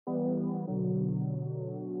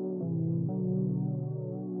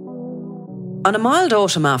On a mild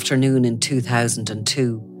autumn afternoon in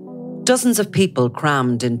 2002, dozens of people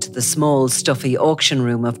crammed into the small, stuffy auction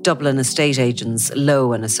room of Dublin estate agents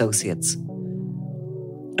Lowe and Associates.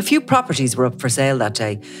 A few properties were up for sale that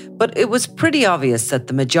day, but it was pretty obvious that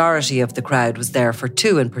the majority of the crowd was there for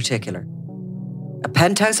two in particular: a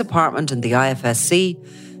penthouse apartment in the IFSC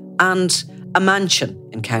and a mansion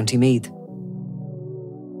in County Meath.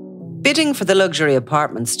 Bidding for the luxury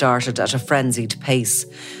apartment started at a frenzied pace,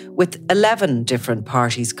 with 11 different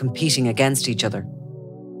parties competing against each other.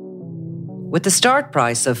 With the start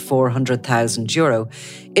price of €400,000,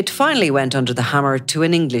 it finally went under the hammer to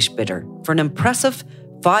an English bidder for an impressive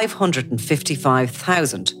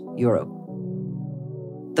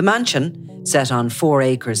 €555,000. The mansion, set on 4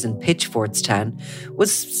 acres in Pitchforkstown,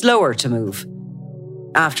 was slower to move.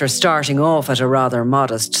 After starting off at a rather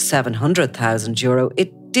modest €700,000,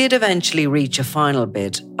 it did eventually reach a final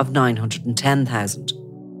bid of $910,000.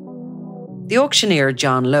 The auctioneer,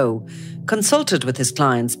 John Lowe, consulted with his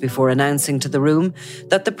clients before announcing to the room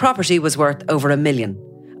that the property was worth over $1 million,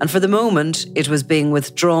 and for the moment it was being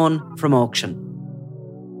withdrawn from auction.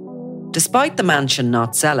 Despite the mansion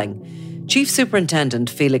not selling, Chief Superintendent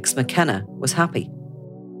Felix McKenna was happy.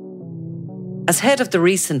 As head of the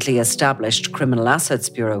recently established Criminal Assets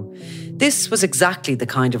Bureau, this was exactly the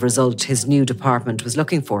kind of result his new department was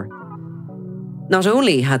looking for. Not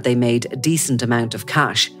only had they made a decent amount of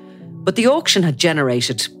cash, but the auction had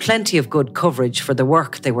generated plenty of good coverage for the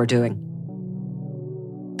work they were doing.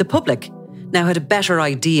 The public now had a better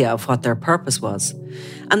idea of what their purpose was,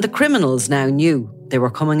 and the criminals now knew they were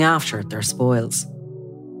coming after their spoils.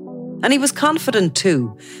 And he was confident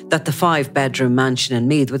too that the 5-bedroom mansion in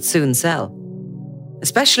Meath would soon sell,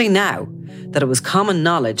 especially now that it was common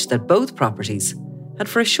knowledge that both properties had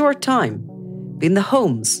for a short time been the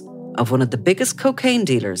homes of one of the biggest cocaine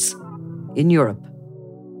dealers in Europe.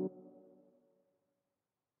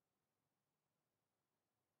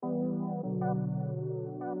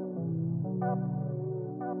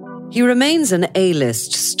 He remains an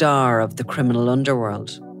A-list star of the criminal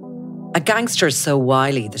underworld. A gangster so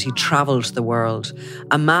wily that he travelled the world,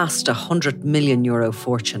 amassed a €100 million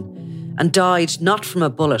fortune, and died not from a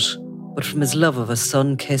bullet, but from his love of a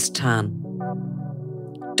sun-kissed tan.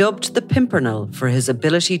 Dubbed the Pimpernel for his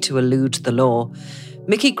ability to elude the law,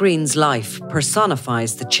 Mickey Green's life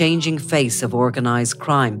personifies the changing face of organised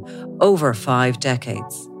crime over 5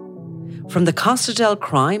 decades. From the Costa del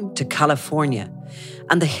Crime to California,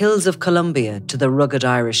 and the hills of Colombia to the rugged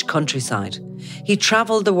Irish countryside, he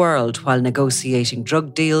travelled the world while negotiating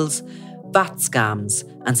drug deals, VAT scams,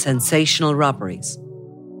 and sensational robberies.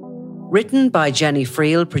 Written by Jenny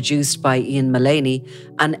Friel, produced by Ian Mullaney,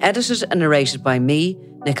 and edited and narrated by me,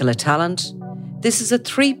 Nicola Tallant, this is a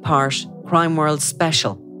 3-part Crime World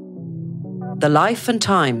special. The Life and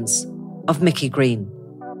Times of Mickey Green.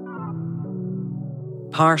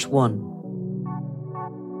 Part 1.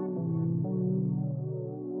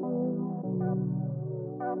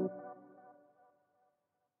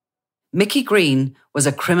 Mickey Green was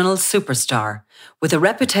a criminal superstar with a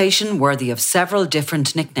reputation worthy of several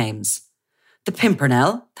different nicknames. The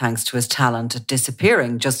Pimpernel, thanks to his talent at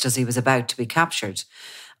disappearing just as he was about to be captured,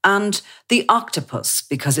 and the Octopus,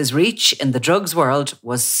 because his reach in the drugs world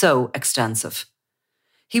was so extensive.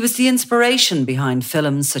 He was the inspiration behind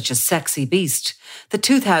films such as Sexy Beast, the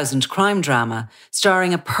 2000 crime drama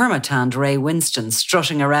starring a permatanned Ray Winston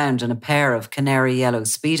strutting around in a pair of canary yellow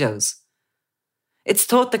Speedos. It's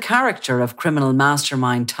thought the character of criminal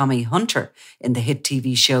mastermind Tommy Hunter in the hit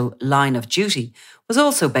TV show Line of Duty was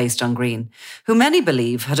also based on Green, who many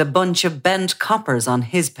believe had a bunch of bent coppers on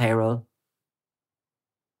his payroll.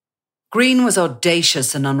 Green was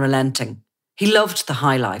audacious and unrelenting. He loved the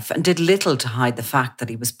high life and did little to hide the fact that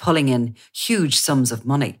he was pulling in huge sums of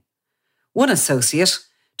money. One associate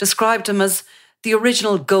described him as the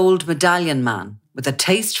original gold medallion man with a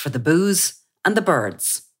taste for the booze and the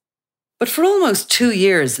birds. But for almost 2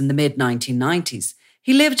 years in the mid-1990s,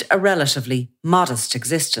 he lived a relatively modest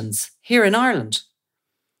existence here in Ireland.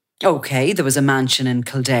 OK, there was a mansion in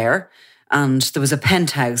Kildare, and there was a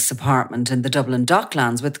penthouse apartment in the Dublin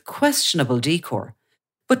Docklands with questionable decor.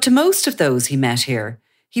 But to most of those he met here,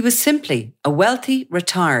 he was simply a wealthy,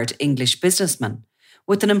 retired English businessman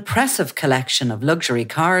with an impressive collection of luxury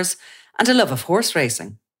cars and a love of horse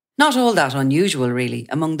racing. Not all that unusual, really,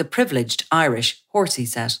 among the privileged Irish horsey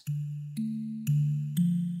set.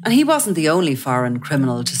 And he wasn't the only foreign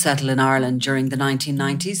criminal to settle in Ireland during the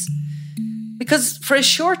 1990s, because for a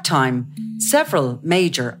short time, several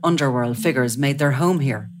major underworld figures made their home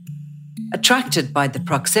here. Attracted by the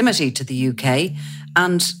proximity to the UK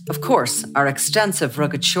and, of course, our extensive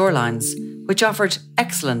rugged shorelines, which offered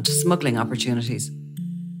excellent smuggling opportunities.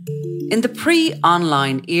 In the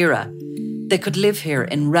pre-online era, they could live here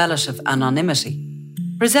in relative anonymity,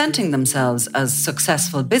 presenting themselves as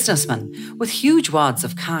successful businessmen with huge wads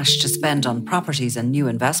of cash to spend on properties and new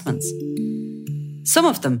investments. Some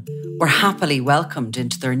of them were happily welcomed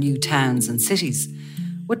into their new towns and cities,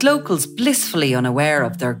 with locals blissfully unaware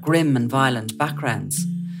of their grim and violent backgrounds.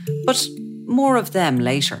 But more of them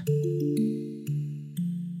later.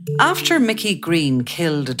 After Mickey Green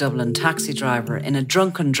killed a Dublin taxi driver in a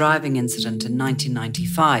drunken driving incident in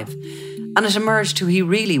 1995, and it emerged who he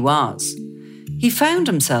really was, he found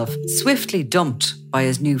himself swiftly dumped by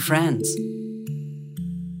his new friends.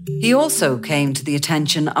 He also came to the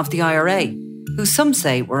attention of the IRA, who some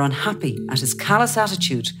say were unhappy at his callous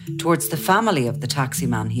attitude towards the family of the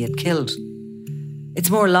taximan he had killed.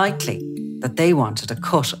 It's more likely that they wanted a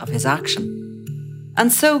cut of his action.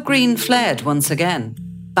 And so Green fled once again,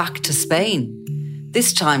 back to Spain,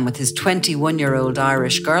 this time with his 21-year-old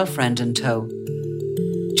Irish girlfriend in tow.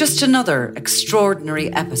 Just another extraordinary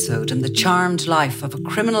episode in the charmed life of a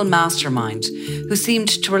criminal mastermind who seemed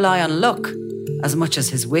to rely on luck as much as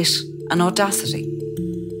his wit and audacity.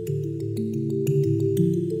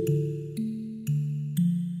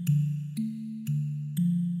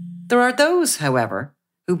 There are those, however,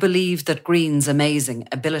 who believe that Green's amazing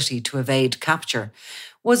ability to evade capture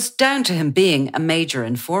was down to him being a major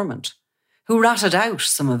informant, who ratted out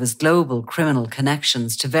some of his global criminal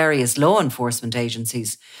connections to various law enforcement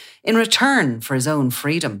agencies in return for his own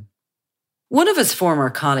freedom. One of his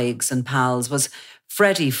former colleagues and pals was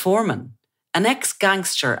Freddie Foreman, an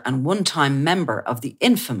ex-gangster and one-time member of the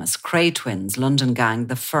infamous Kray Twins London gang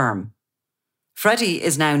The Firm. Freddie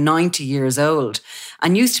is now 90 years old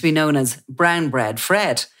and used to be known as Brown Bread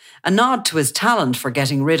Fred, a nod to his talent for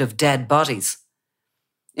getting rid of dead bodies.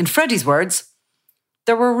 In Freddie's words,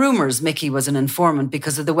 there were rumours Mickey was an informant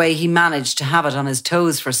because of the way he managed to have it on his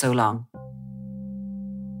toes for so long.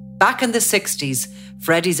 Back in the 60s,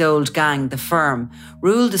 Freddie's old gang, The Firm,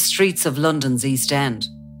 ruled the streets of London's East End.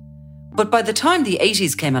 But by the time the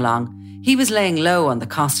 80s came along, he was laying low on the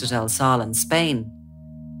Costa del Sol in Spain.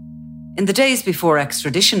 In the days before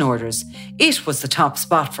extradition orders, it was the top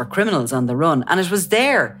spot for criminals on the run, and it was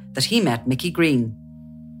there that he met Mickey Green.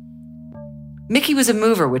 Mickey was a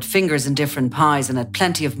mover with fingers in different pies and had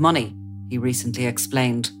plenty of money, he recently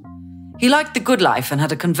explained. He liked the good life and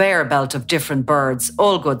had a conveyor belt of different birds,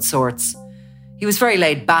 all good sorts. He was very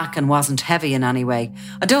laid back and wasn't heavy in any way.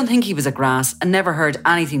 I don't think he was a grass and never heard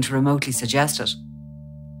anything to remotely suggest it.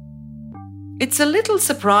 It's a little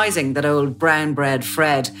surprising that old Brown Bread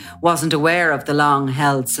Fred wasn't aware of the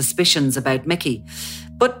long-held suspicions about Mickey,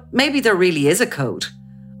 but maybe there really is a code,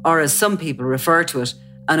 or as some people refer to it,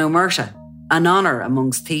 an omerta, an honour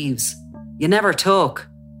amongst thieves. You never talk,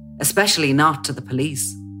 especially not to the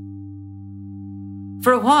police.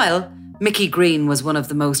 For a while, Mickey Green was one of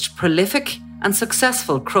the most prolific and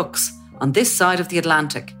successful crooks on this side of the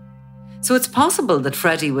Atlantic, so it's possible that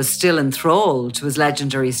Freddie was still enthralled to his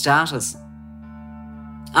legendary status.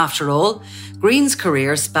 After all, Green's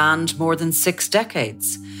career spanned more than 6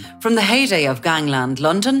 decades, from the heyday of gangland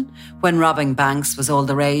London, when robbing banks was all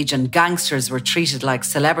the rage and gangsters were treated like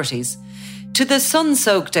celebrities, to the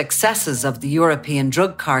sun-soaked excesses of the European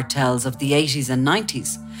drug cartels of the 80s and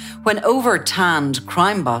 90s, when over-tanned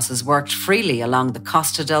crime bosses worked freely along the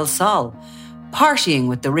Costa del Sol, partying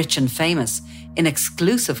with the rich and famous in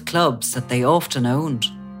exclusive clubs that they often owned.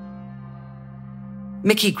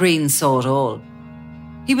 Mickey Green saw it all.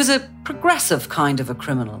 He was a progressive kind of a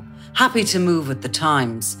criminal, happy to move with the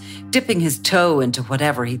times, dipping his toe into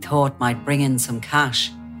whatever he thought might bring in some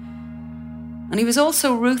cash. And he was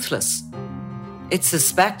also ruthless. It's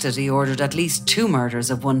suspected he ordered at least 2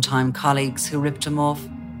 murders of one-time colleagues who ripped him off.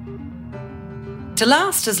 To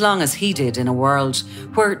last as long as he did in a world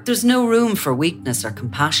where there's no room for weakness or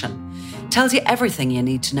compassion tells you everything you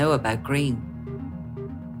need to know about Green.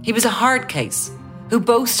 He was a hard case who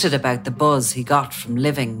boasted about the buzz he got from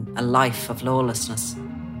living a life of lawlessness.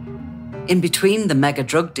 In between the mega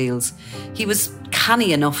drug deals, he was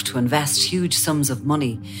canny enough to invest huge sums of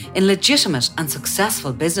money in legitimate and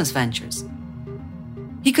successful business ventures.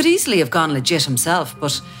 He could easily have gone legit himself,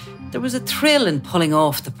 but there was a thrill in pulling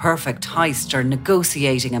off the perfect heist or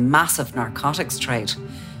negotiating a massive narcotics trade.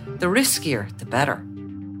 The riskier, the better.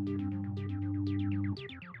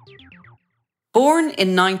 Born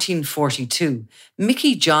in 1942,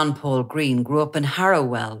 Mickey John Paul Green grew up in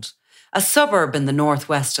Harrowweald, a suburb in the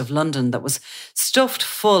northwest of London that was stuffed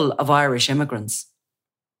full of Irish immigrants.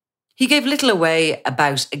 He gave little away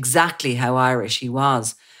about exactly how Irish he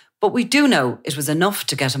was, but we do know it was enough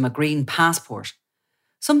to get him a green passport.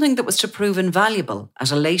 something that was to prove invaluable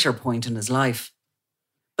at a later point in his life.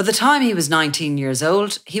 By the time he was 19 years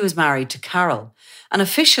old, he was married to Carol, and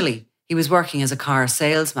officially he was working as a car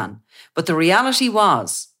salesman. But the reality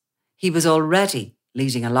was, he was already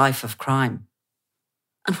leading a life of crime.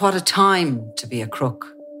 And what a time to be a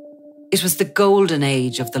crook. It was the golden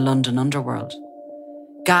age of the London underworld.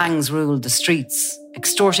 Gangs ruled the streets,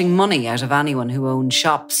 extorting money out of anyone who owned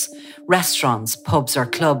shops, restaurants, pubs or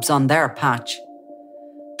clubs on their patch.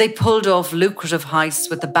 They pulled off lucrative heists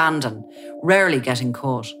with abandon, rarely getting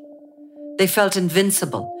caught. They felt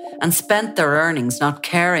invincible and spent their earnings not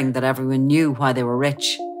caring that everyone knew why they were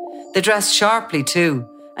rich. They dressed sharply too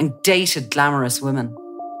and dated glamorous women.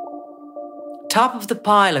 Top of the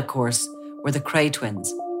pile, of course, were the Kray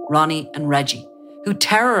twins, Ronnie and Reggie, who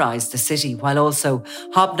terrorised the city while also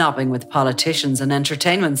hobnobbing with politicians and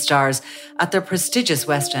entertainment stars at their prestigious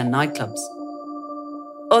West End nightclubs.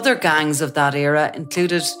 Other gangs of that era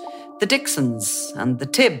included the Dixons and the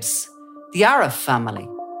Tibbs, the Arif family,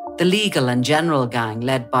 the Legal and General gang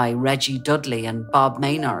led by Reggie Dudley and Bob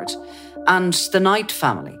Maynard, and the Knight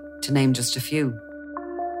family, to name just a few.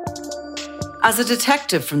 As a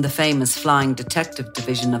detective from the famous Flying Detective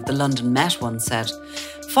Division of the London Met once said,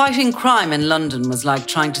 fighting crime in London was like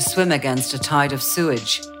trying to swim against a tide of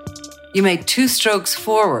sewage. You made 2 strokes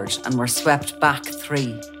forward and were swept back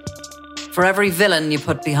 3. For every villain you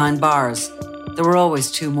put behind bars, there were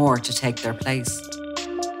always 2 more to take their place.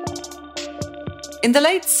 In the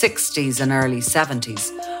late 60s and early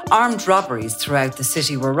 70s, armed robberies throughout the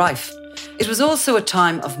city were rife. It was also a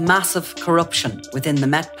time of massive corruption within the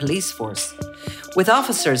Met police force, with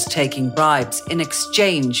officers taking bribes in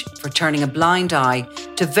exchange for turning a blind eye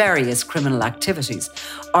to various criminal activities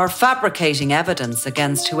or fabricating evidence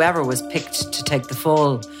against whoever was picked to take the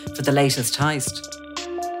fall for the latest heist.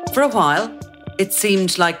 For a while, it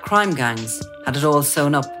seemed like crime gangs had it all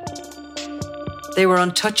sewn up. They were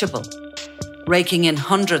untouchable, raking in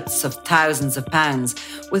hundreds of thousands of pounds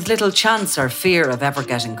with little chance or fear of ever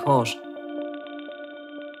getting caught.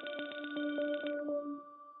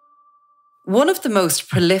 One of the most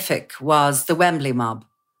prolific was the Wembley mob,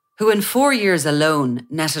 who in 4 years alone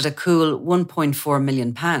netted a cool £1.4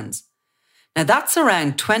 million. Now that's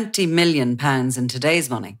around £20 million in today's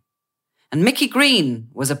money. And Mickey Green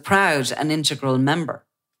was a proud and integral member.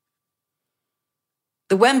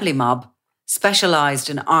 The Wembley mob specialised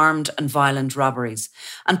in armed and violent robberies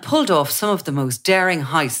and pulled off some of the most daring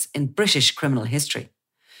heists in British criminal history.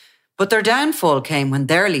 But their downfall came when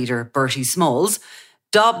their leader, Bertie Smalls,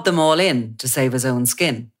 dobbed them all in to save his own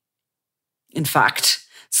skin. In fact,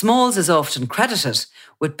 Smalls is often credited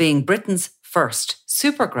with being Britain's first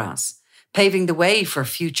supergrass, paving the way for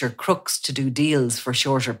future crooks to do deals for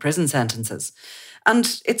shorter prison sentences.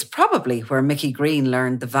 And it's probably where Mickey Green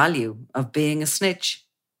learned the value of being a snitch.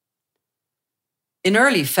 In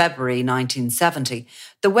early February 1970,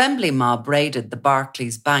 the Wembley mob raided the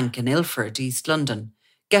Barclays Bank in Ilford, East London,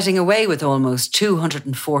 getting away with almost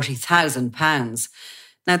 £240,000.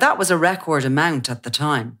 Now, that was a record amount at the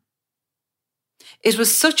time. It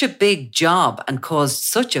was such a big job and caused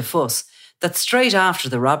such a fuss that straight after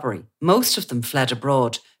the robbery, most of them fled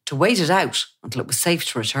abroad to wait it out until it was safe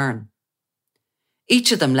to return.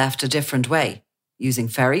 Each of them left a different way, using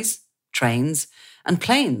ferries, trains, and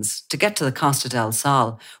planes to get to the Costa del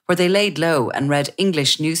Sol, where they laid low and read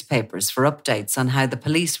English newspapers for updates on how the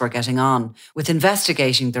police were getting on with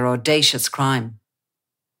investigating their audacious crime.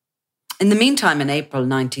 In the meantime, in April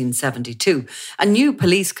 1972, a new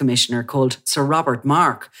police commissioner called Sir Robert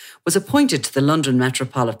Mark was appointed to the London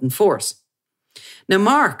Metropolitan Force. Now,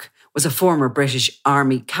 Mark was a former British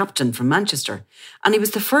Army captain from Manchester, and he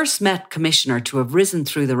was the first Met commissioner to have risen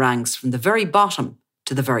through the ranks from the very bottom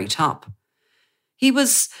to the very top. He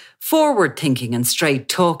was forward-thinking and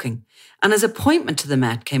straight-talking, and his appointment to the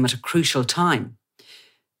Met came at a crucial time.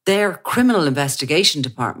 Their criminal investigation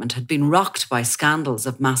department had been rocked by scandals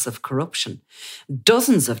of massive corruption.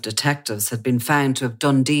 Dozens of detectives had been found to have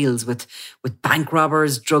done deals with bank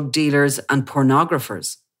robbers, drug dealers, and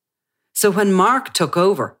pornographers. So when Mark took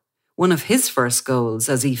over, one of his first goals,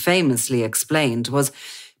 as he famously explained, was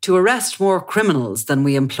to arrest more criminals than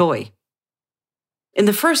we employ. In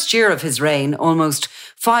the first year of his reign, almost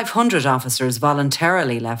 500 officers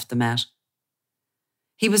voluntarily left the Met.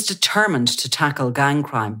 He was determined to tackle gang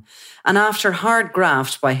crime, and after hard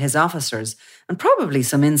graft by his officers, and probably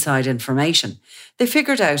some inside information, they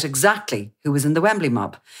figured out exactly who was in the Wembley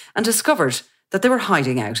mob and discovered that they were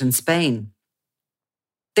hiding out in Spain.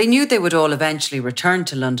 They knew they would all eventually return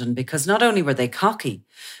to London because not only were they cocky,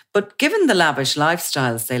 but given the lavish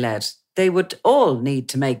lifestyles they led, they would all need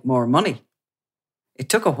to make more money. It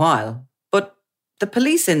took a while, but The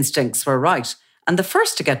police instincts were right, and the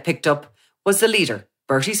first to get picked up was the leader,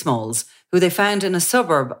 Bertie Smalls, who they found in a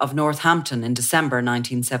suburb of Northampton in December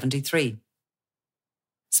 1973.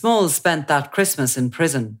 Smalls spent that Christmas in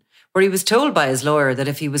prison, where he was told by his lawyer that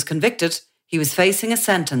if he was convicted, he was facing a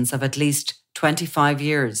sentence of at least 25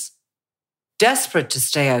 years. Desperate to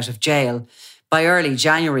stay out of jail, by early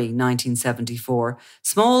January 1974,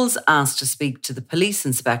 Smalls asked to speak to the police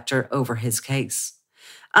inspector over his case.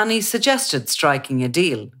 And he suggested striking a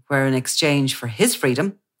deal where, in exchange for his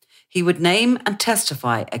freedom, he would name and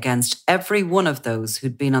testify against every one of those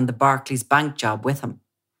who'd been on the Barclays bank job with him.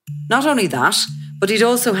 Not only that, but he'd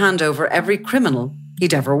also hand over every criminal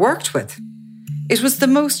he'd ever worked with. It was the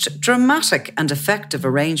most dramatic and effective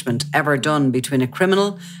arrangement ever done between a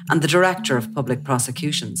criminal and the Director of Public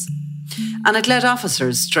Prosecutions. And it led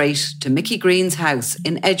officers straight to Mickey Green's house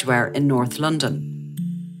in Edgware in North London.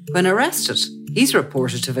 When arrested, he's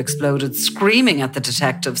reported to have exploded screaming at the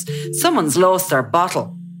detectives, "Someone's lost their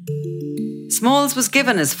bottle." Smalls was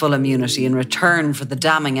given his full immunity in return for the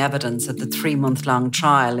damning evidence at the 3-month-long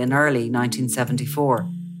trial in early 1974.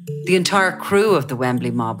 The entire crew of the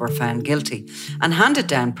Wembley mob were found guilty and handed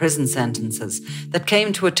down prison sentences that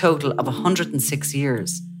came to a total of 106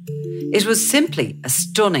 years. It was simply a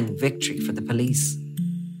stunning victory for the police.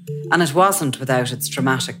 And it wasn't without its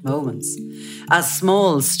dramatic moments. As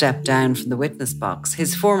Smalls stepped down from the witness box,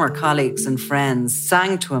 his former colleagues and friends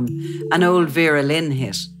sang to him an old Vera Lynn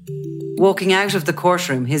hit. Walking out of the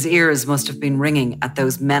courtroom, his ears must have been ringing at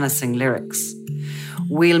those menacing lyrics.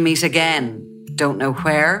 "We'll meet again. Don't know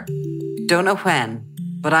where, don't know when,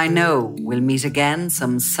 but I know we'll meet again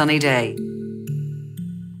some sunny day."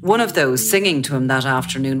 One of those singing to him that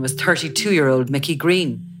afternoon was 32-year-old Mickey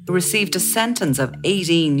Green, who received a sentence of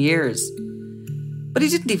 18 years. But he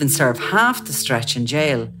didn't even serve half the stretch in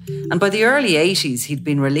jail, and by the early 80s he'd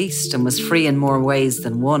been released and was free in more ways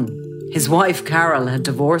than one. His wife Carol had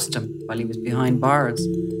divorced him while he was behind bars.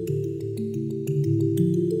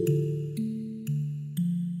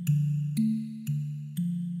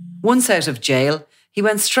 Once out of jail, he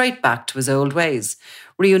went straight back to his old ways,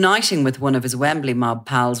 reuniting with one of his Wembley mob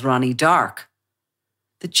pals, Ronnie Dark.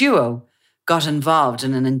 The duo got involved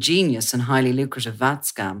in an ingenious and highly lucrative VAT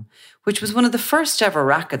scam, which was one of the first ever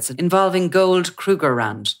rackets involving gold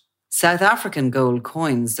Krugerrand, South African gold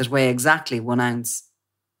coins that weigh exactly 1 ounce.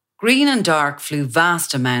 Green and Dark flew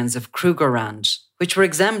vast amounts of Krugerrand, which were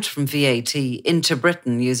exempt from VAT, into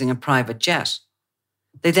Britain using a private jet.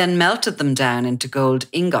 They then melted them down into gold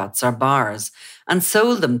ingots or bars and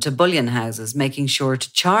sold them to bullion houses, making sure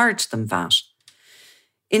to charge them VAT.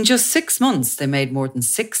 In just 6 months, they made more than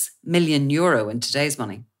 €6 million in today's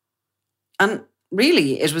money. And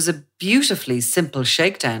really, it was a beautifully simple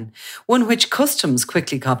shakedown, one which customs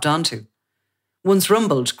quickly copped onto. Once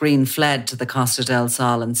rumbled, Green fled to the Costa del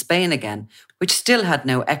Sol in Spain again, which still had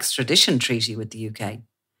no extradition treaty with the UK.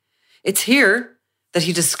 It's here that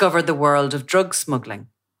he discovered the world of drug smuggling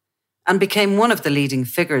and became one of the leading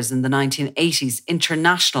figures in the 1980s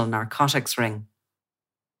international narcotics ring.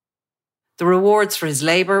 The rewards for his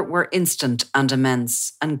labour were instant and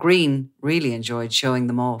immense, and Green really enjoyed showing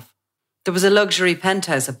them off. There was a luxury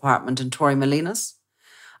penthouse apartment in Torremolinos,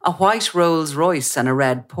 a white Rolls Royce and a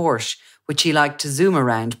red Porsche, which he liked to zoom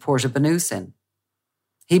around Porto Banús in.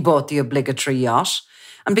 He bought the obligatory yacht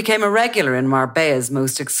and became a regular in Marbella's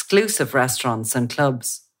most exclusive restaurants and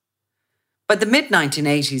clubs. By the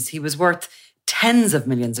mid-1980s, he was worth tens of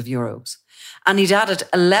millions of euros, and he'd added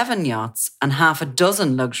 11 yachts and half a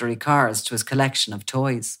dozen luxury cars to his collection of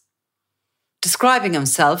toys. Describing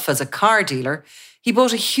himself as a car dealer, he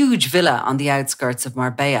bought a huge villa on the outskirts of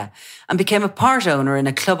Marbella and became a part owner in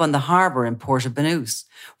a club on the harbour in Porto Banús,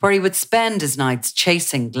 where he would spend his nights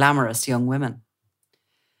chasing glamorous young women.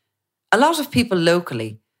 A lot of people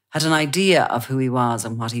locally had an idea of who he was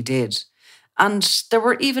and what he did, and there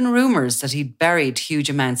were even rumours that he'd buried huge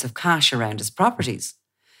amounts of cash around his properties.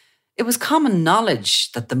 It was common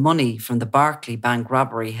knowledge that the money from the Barclay bank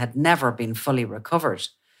robbery had never been fully recovered.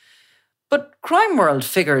 But crime world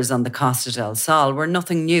figures on the Costa del Sol were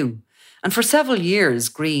nothing new, and for several years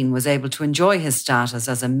Green was able to enjoy his status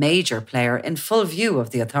as a major player in full view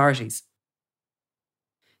of the authorities.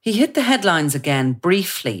 He hit the headlines again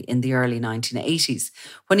briefly in the early 1980s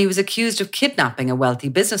when he was accused of kidnapping a wealthy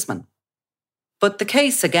businessman. But the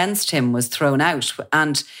case against him was thrown out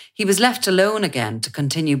and he was left alone again to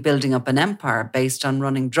continue building up an empire based on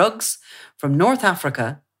running drugs from North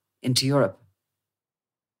Africa into Europe.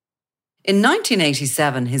 In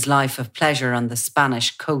 1987, his life of pleasure on the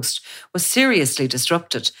Spanish coast was seriously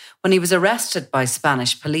disrupted when he was arrested by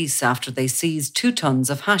Spanish police after they seized 2 tons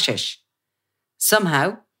of hashish.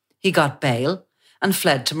 Somehow, he got bail and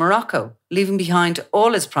fled to Morocco, leaving behind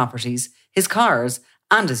all his properties, his cars,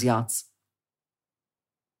 and his yachts.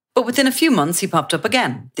 But within a few months, he popped up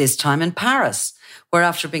again, this time in Paris, where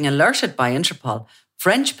after being alerted by Interpol,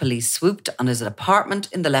 French police swooped on his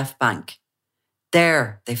apartment in the left bank.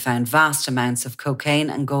 There, they found vast amounts of cocaine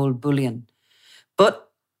and gold bullion.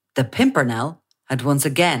 But the Pimpernel had once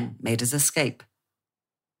again made his escape.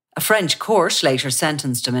 A French court later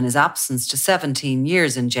sentenced him in his absence to 17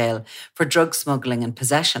 years in jail for drug smuggling and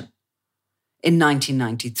possession. In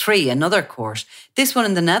 1993, another court, this one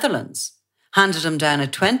in the Netherlands, handed him down a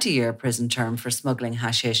 20-year prison term for smuggling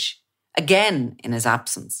hashish, again in his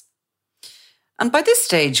absence. And by this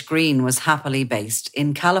stage, Green was happily based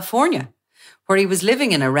in California, where he was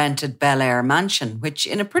living in a rented Bel Air mansion, which,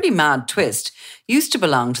 in a pretty mad twist, used to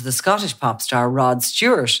belong to the Scottish pop star Rod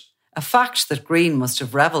Stewart, a fact that Green must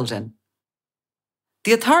have revelled in.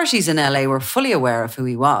 The authorities in LA were fully aware of who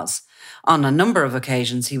he was. On a number of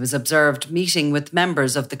occasions, he was observed meeting with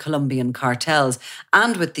members of the Colombian cartels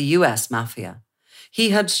and with the US mafia.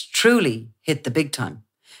 He had truly hit the big time,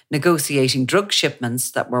 negotiating drug shipments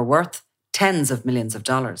that were worth tens of millions of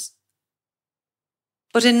dollars.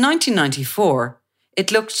 But in 1994,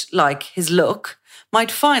 it looked like his luck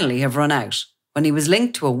might finally have run out when he was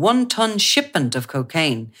linked to a 1-ton shipment of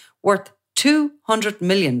cocaine worth £200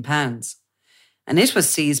 million. And it was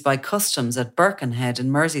seized by customs at Birkenhead in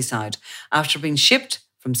Merseyside after being shipped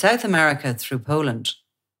from South America through Poland.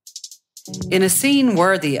 In a scene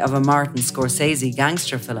worthy of a Martin Scorsese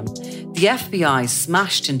gangster film, the FBI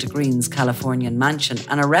smashed into Green's Californian mansion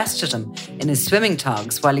and arrested him in his swimming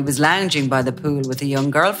togs while he was lounging by the pool with a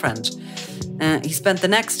young girlfriend. He spent the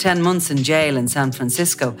next 10 months in jail in San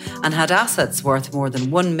Francisco and had assets worth more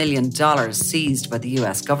than $1 million seized by the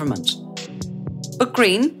US government. But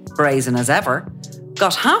Green, brazen as ever,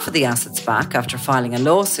 got half of the assets back after filing a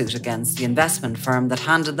lawsuit against the investment firm that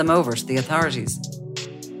handed them over to the authorities.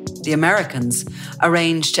 The Americans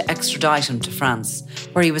arranged to extradite him to France,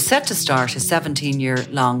 where he was set to start his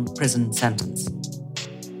 17-year-long prison sentence.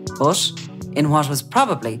 But in what was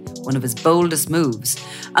probably one of his boldest moves,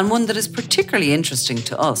 and one that is particularly interesting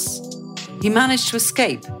to us, he managed to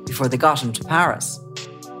escape before they got him to Paris.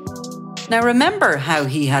 Now remember how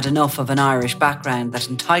he had enough of an Irish background that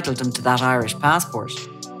entitled him to that Irish passport?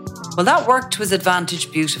 Well, that worked to his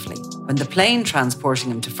advantage beautifully when the plane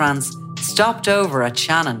transporting him to France stopped over at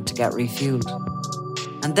Shannon to get refuelled.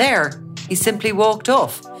 And there, he simply walked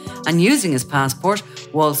off and, using his passport,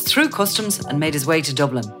 waltzed through customs and made his way to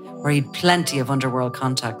Dublin, where he'd plenty of underworld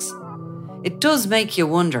contacts. It does make you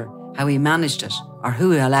wonder how he managed it or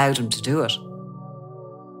who allowed him to do it.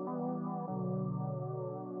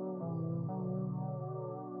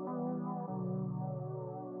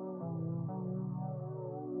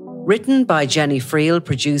 Written by Jenny Friel,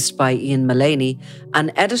 produced by Ian Mullaney,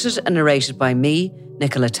 and edited and narrated by me,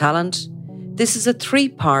 Nicola Tallant, this is a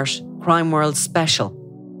 3-part Crime World special.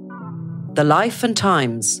 The Life and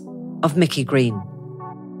Times of Mickey Green.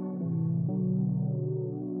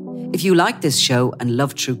 If you like this show and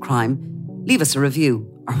love true crime, leave us a review,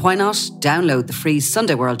 or why not download the free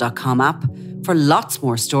SundayWorld.com app for lots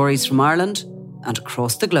more stories from Ireland and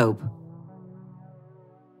across the globe.